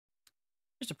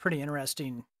Here's a pretty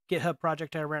interesting GitHub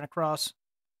project I ran across.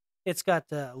 It's got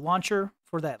the launcher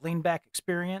for that leanback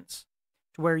experience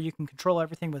to where you can control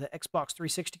everything with an Xbox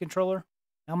 360 controller.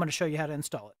 Now I'm going to show you how to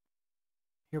install it.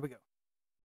 Here we go.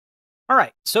 All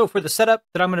right, so for the setup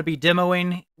that I'm going to be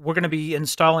demoing, we're going to be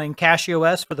installing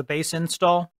CachyOS for the base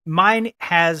install. Mine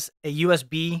has a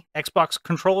USB Xbox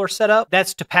controller set up.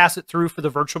 That's to pass it through for the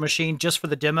virtual machine, just for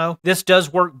the demo. This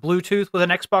does work Bluetooth with an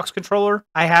Xbox controller.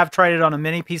 I have tried it on a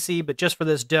mini PC, but just for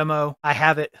this demo, I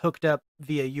have it hooked up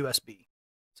via USB.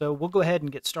 So we'll go ahead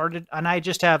and get started. And I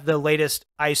just have the latest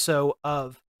ISO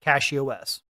of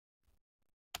CachyOS.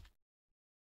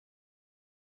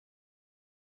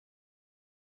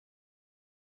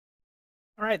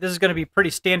 All right, this is going to be pretty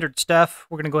standard stuff.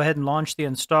 We're going to go ahead and launch the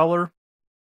installer.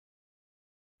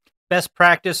 Best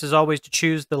practice is always to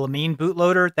choose the Lamine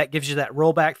bootloader. That gives you that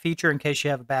rollback feature in case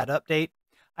you have a bad update.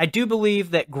 I do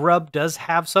believe that Grub does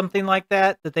have something like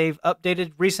that they've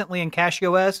updated recently in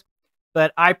CachyOS,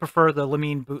 but I prefer the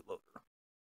Lamine bootloader.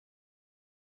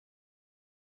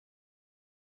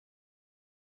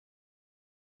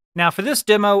 Now for this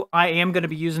demo, I am going to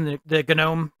be using the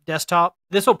GNOME desktop.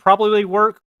 This will probably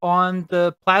work on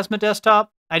the Plasma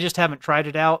desktop. I just haven't tried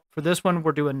it out. For this one,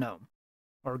 we're doing GNOME,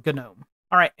 or GNOME.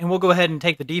 All right, and we'll go ahead and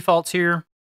take the defaults here.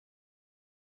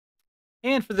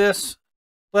 And for this,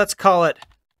 let's call it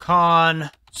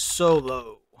Consolo.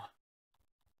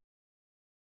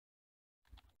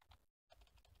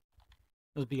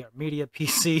 This will be our media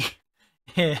PC.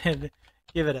 And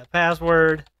give it a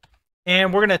password.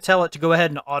 And we're going to tell it to go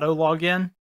ahead and auto log in.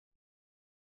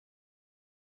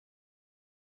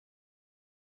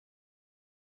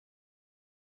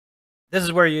 This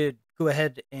is where you go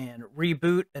ahead and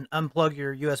reboot and unplug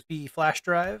your USB flash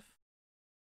drive.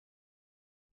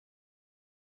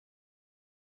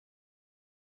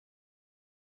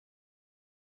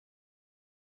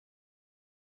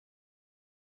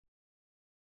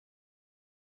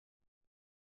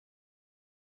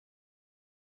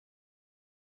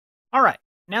 All right,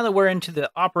 now that we're into the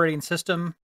operating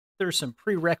system, there's some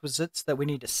prerequisites that we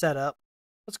need to set up.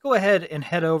 Let's go ahead and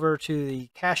head over to the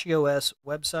CachyOS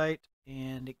website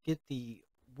and get the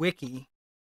wiki.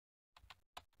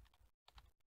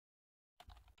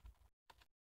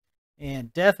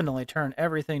 And definitely turn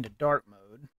everything to dark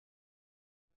mode.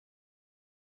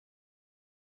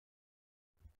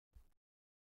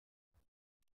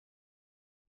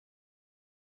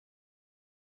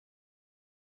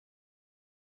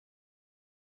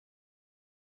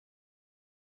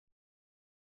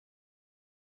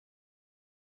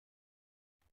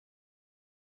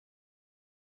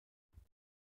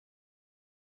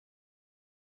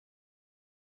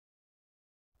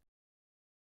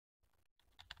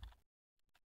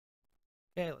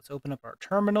 Okay, let's open up our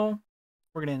terminal.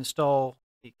 We're going to install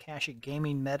the Cachy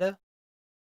Gaming Meta.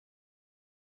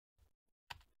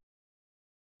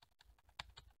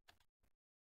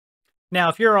 Now,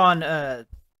 if you're on a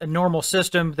normal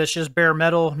system that's just bare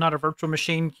metal, not a virtual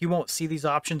machine, you won't see these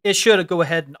options. It should go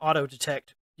ahead and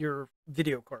auto-detect your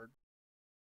video card.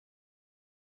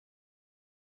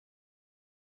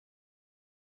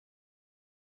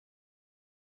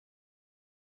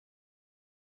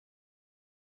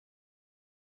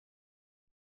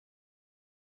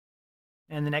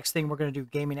 And the next thing we're going to do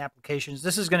gaming applications.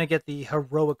 This is going to get the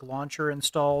Heroic Launcher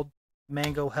installed,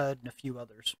 Mango HUD, and a few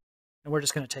others. And we're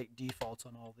just going to take defaults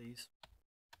on all these.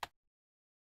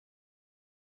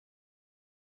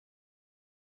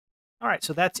 All right,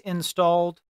 so that's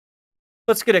installed.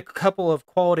 Let's get a couple of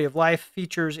quality of life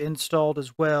features installed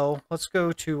as well. Let's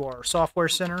go to our Software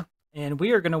Center. And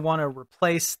we are going to want to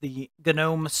replace the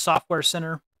GNOME Software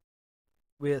Center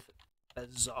with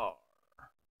Bazaar.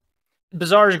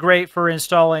 Bazaar is great for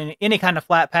installing any kind of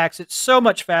Flatpaks. It's so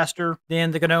much faster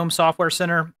than the GNOME Software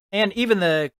Center and even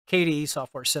the Kodi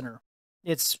Software Center.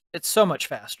 It's so much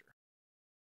faster.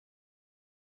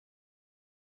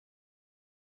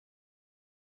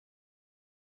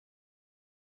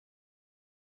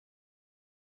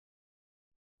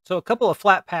 So a couple of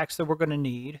Flatpaks that we're going to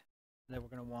need, that we're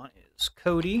going to want is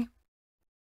Kodi.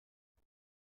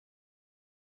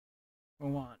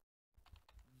 We want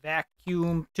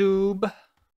VacuumTube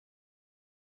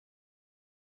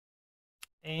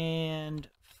and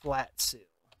Flatseal,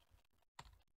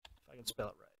 if I can spell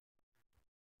it right.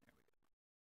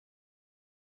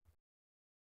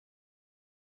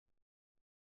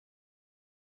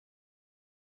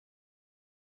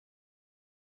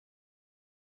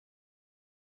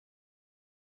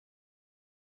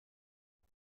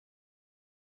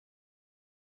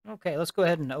 Okay, let's go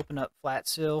ahead and open up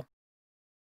Flatseal.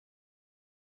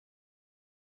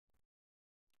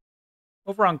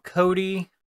 Over on Kodi,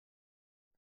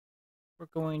 we're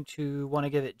going to want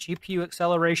to give it GPU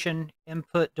acceleration,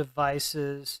 input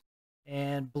devices,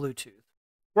 and Bluetooth.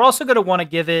 We're also going to want to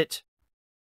give it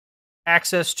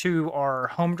access to our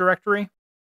home directory.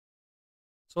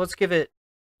 So let's give it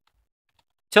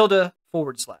 ~/.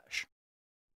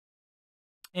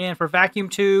 And for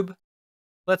VacuumTube,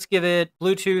 let's give it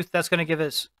Bluetooth. That's going to give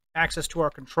us access to our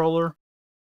controller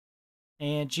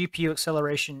and GPU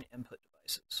acceleration input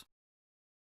devices.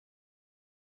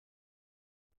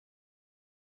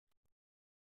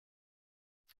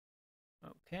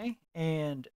 Okay,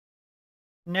 and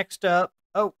next up,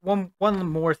 one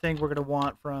more thing we're going to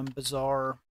want from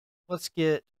Bazaar. Let's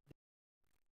get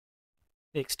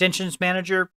the extensions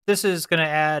manager. This is going to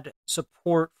add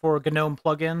support for GNOME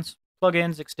plugins,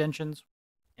 extensions,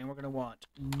 and we're going to want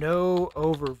no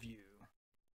overview.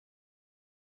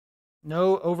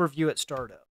 No overview at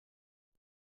startup.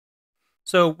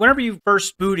 So whenever you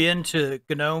first boot into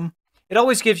GNOME, it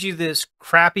always gives you this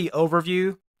crappy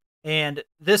overview, and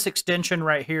this extension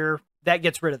right here, that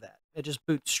gets rid of that. It just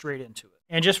boots straight into it.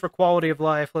 And just for quality of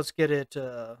life, let's get it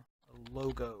a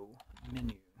logo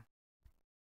menu.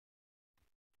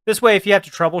 This way, if you have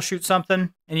to troubleshoot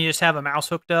something and you just have a mouse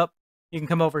hooked up, you can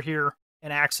come over here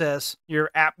and access your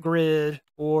app grid,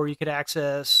 or you could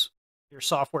access your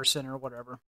software center or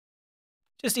whatever.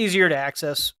 Just easier to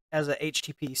access as a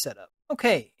HTTP setup.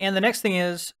 Okay, and the next thing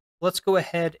is, let's go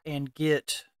ahead and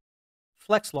get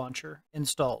Flex Launcher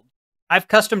installed. I've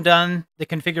custom done the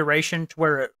configuration to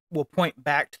where it will point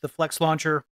back to the Flex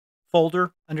Launcher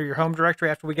folder under your home directory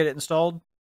after we get it installed.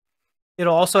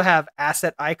 It'll also have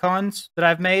asset icons that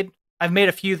I've made. I've made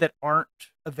a few that aren't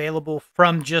available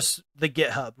from just the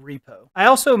GitHub repo. I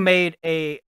also made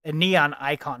a neon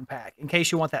icon pack in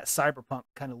case you want that cyberpunk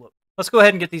kind of look. Let's go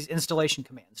ahead and get these installation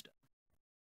commands done.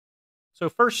 So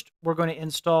first, we're going to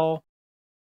install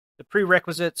the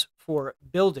prerequisites for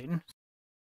building.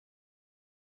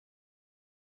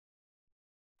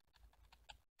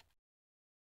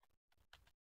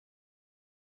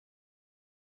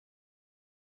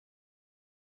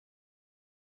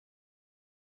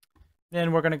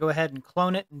 Then we're going to go ahead and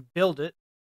clone it and build it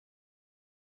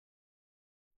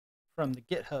from the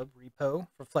GitHub repo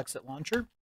for Flatseal Launcher.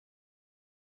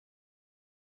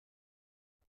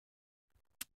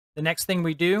 The next thing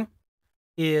we do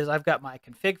is I've got my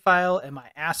config file and my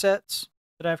assets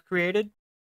that I've created.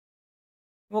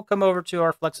 We'll come over to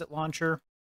our Flatseal Launcher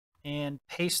and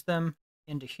paste them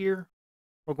into here.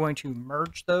 We're going to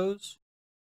merge those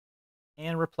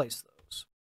and replace those.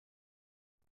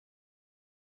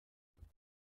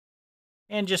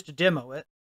 And just to demo it,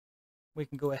 we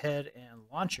can go ahead and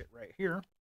launch it right here.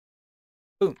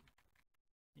 Boom.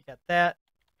 You got that.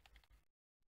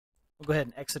 We'll go ahead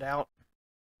and exit out.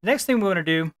 The next thing we want to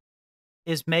do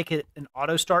is make it an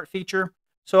auto start feature.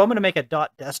 So I'm going to make a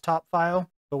 .desktop file,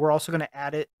 but we're also going to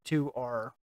add it to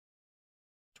our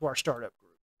startup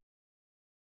group.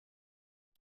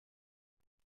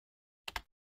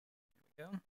 There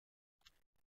we go.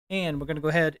 And we're going to go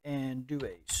ahead and do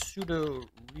a sudo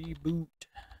reboot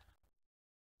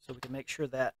so we can make sure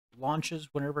that launches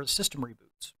whenever the system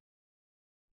reboots.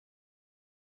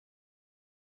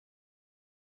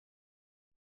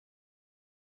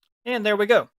 And there we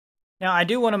go. Now, I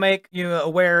do want to make you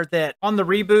aware that on the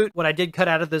reboot, what I did cut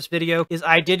out of this video is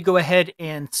I did go ahead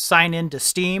and sign into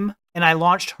Steam, and I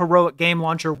launched Heroic Game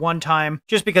Launcher one time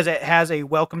just because it has a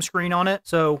welcome screen on it.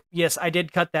 So, yes, I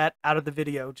did cut that out of the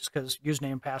video just because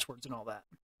username and passwords and all that.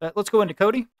 But let's go into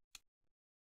Kodi.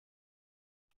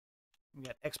 We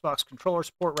got Xbox controller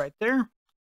support right there.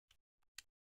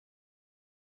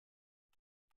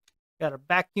 Got our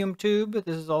VacuumTube.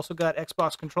 This has also got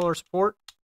Xbox controller support.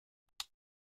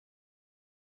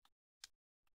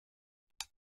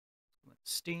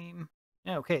 Steam.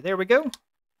 Okay, there we go.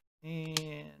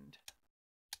 And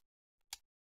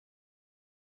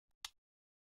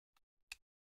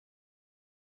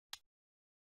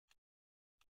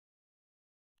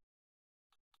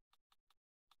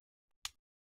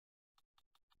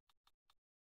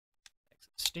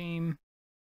exit Steam.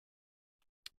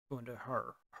 Go into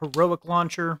our Heroic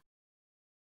Launcher.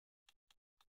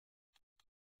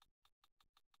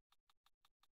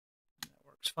 That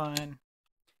works fine.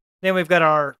 Then we've got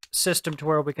our system to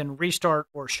where we can restart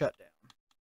or shut down.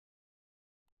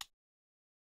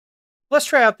 Let's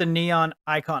try out the neon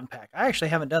icon pack. I actually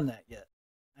haven't done that yet.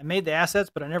 I made the assets,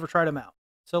 but I never tried them out.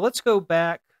 So let's go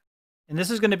back, and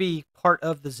this is going to be part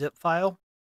of the zip file.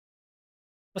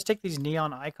 Let's take these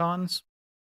neon icons.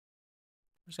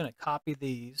 I'm just going to copy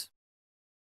these.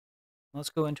 Let's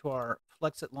go into our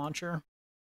Flatseal Launcher.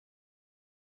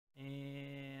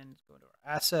 And go into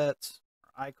our assets,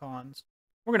 our icons.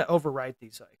 We're going to overwrite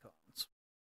these icons.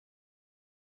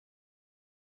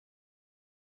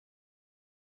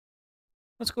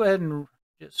 Let's go ahead and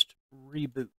just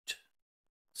reboot.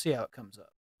 See how it comes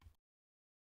up.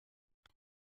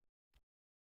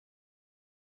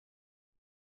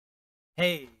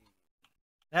 Hey,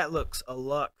 that looks a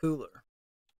lot cooler.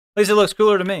 At least it looks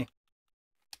cooler to me.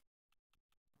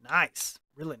 Nice.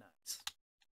 Really nice.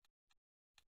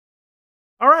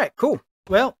 All right, cool.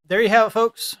 Well, there you have it,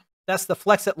 folks. That's the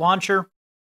Flatseal launcher.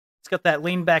 It's got that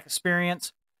lean back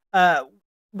experience.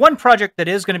 One project that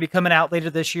is going to be coming out later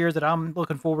this year that I'm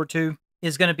looking forward to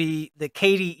is going to be the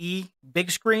KDE big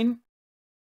screen,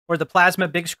 or the Plasma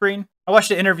big screen. I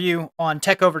watched an interview on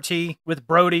Tech Over Tea with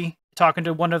Brody, talking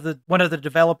to one of the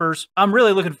developers. I'm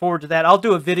really looking forward to that. I'll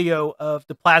do a video of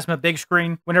the Plasma big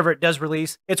screen whenever it does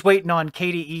release. It's waiting on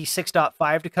KDE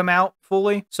 6.5 to come out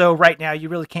fully. So right now you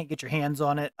really can't get your hands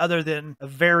on it other than a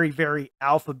very, very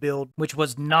alpha build, which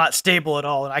was not stable at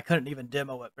all. And I couldn't even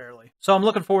demo it barely. So I'm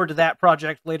looking forward to that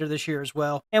project later this year as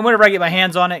well. And whenever I get my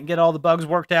hands on it and get all the bugs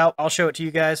worked out, I'll show it to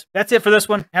you guys. That's it for this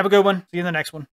one. Have a good one. See you in the next one.